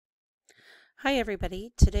Hi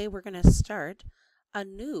everybody, today we're going to start a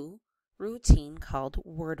new routine called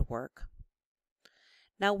word work.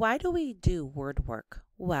 Now why do we do word work?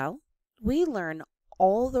 Well, we learn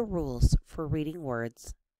all the rules for reading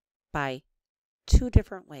words by two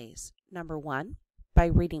different ways. Number one, by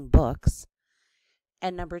reading books,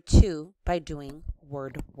 and number two, by doing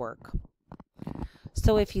word work.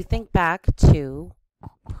 So if you think back to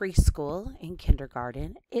preschool and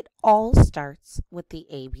kindergarten, it all starts with the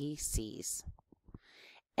ABCs.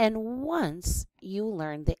 And once you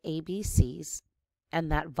learn the ABCs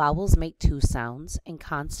and that vowels make two sounds and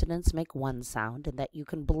consonants make one sound and that you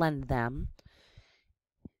can blend them,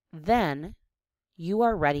 then you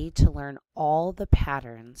are ready to learn all the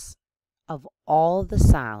patterns of all the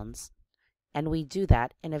sounds, and we do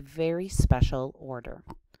that in a very special order.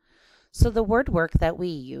 So the word work that we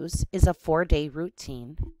use is a 4-day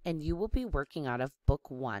routine, and you will be working out of book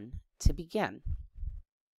 1 to begin.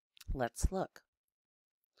 Let's look.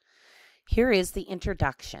 Here is the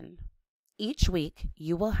introduction. Each week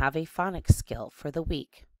you will have a phonics skill for the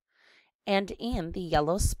week. And in the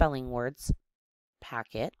yellow spelling words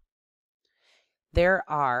packet, there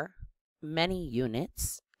are many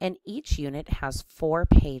units, and each unit has 4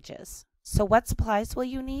 pages. So what supplies will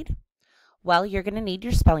you need? Well, you're going to need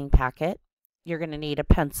your spelling packet. You're going to need a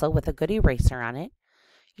pencil with a good eraser on it.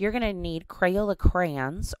 You're going to need Crayola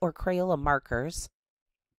crayons or Crayola markers.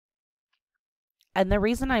 And the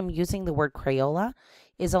reason I'm using the word Crayola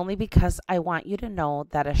is only because I want you to know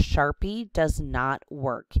that a Sharpie does not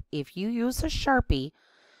work. If you use a Sharpie,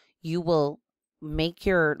 you will make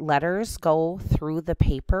your letters go through the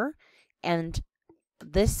paper, and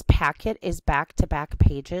this packet is back-to-back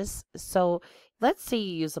pages. So let's say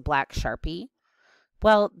you use a black Sharpie.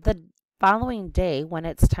 Well, the following day when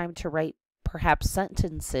it's time to write perhaps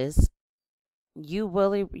sentences, you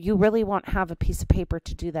really won't have a piece of paper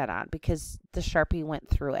to do that on because the Sharpie went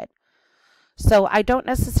through it. So I don't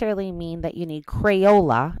necessarily mean that you need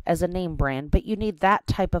Crayola as a name brand, but you need that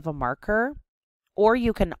type of a marker, or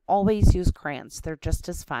you can always use crayons. They're just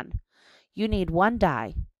as fun. You need one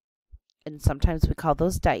die, and sometimes we call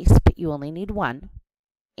those dice, but you only need one.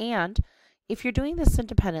 And if you're doing this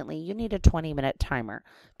independently, you need a 20-minute timer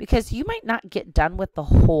because you might not get done with the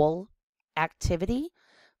whole activity,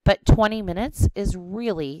 but 20 minutes is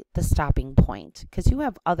really the stopping point because you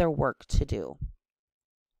have other work to do.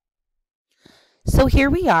 So here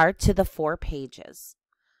we are to the 4 pages.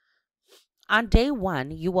 On day 1,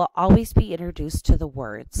 you will always be introduced to the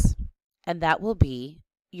words, and that will be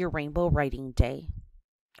your rainbow writing day.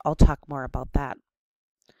 I'll talk more about that.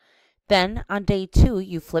 Then on day 2,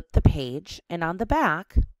 you flip the page, and on the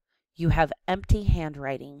back, you have empty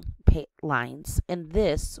handwriting lines, and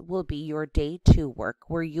this will be your day 2 work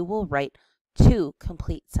where you will write 2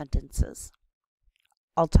 complete sentences.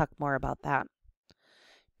 I'll talk more about that.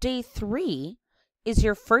 Day 3 is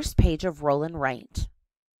your first page of roll and write,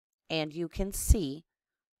 and you can see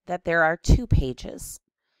that there are 2 pages.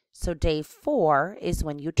 So day 4 is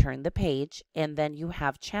when you turn the page, and then you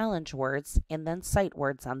have challenge words and then sight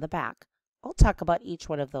words on the back. I'll talk about each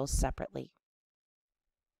one of those separately.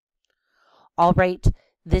 All right,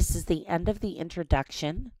 this is the end of the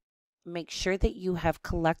introduction. Make sure that you have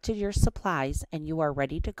collected your supplies and you are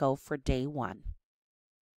ready to go for day 1.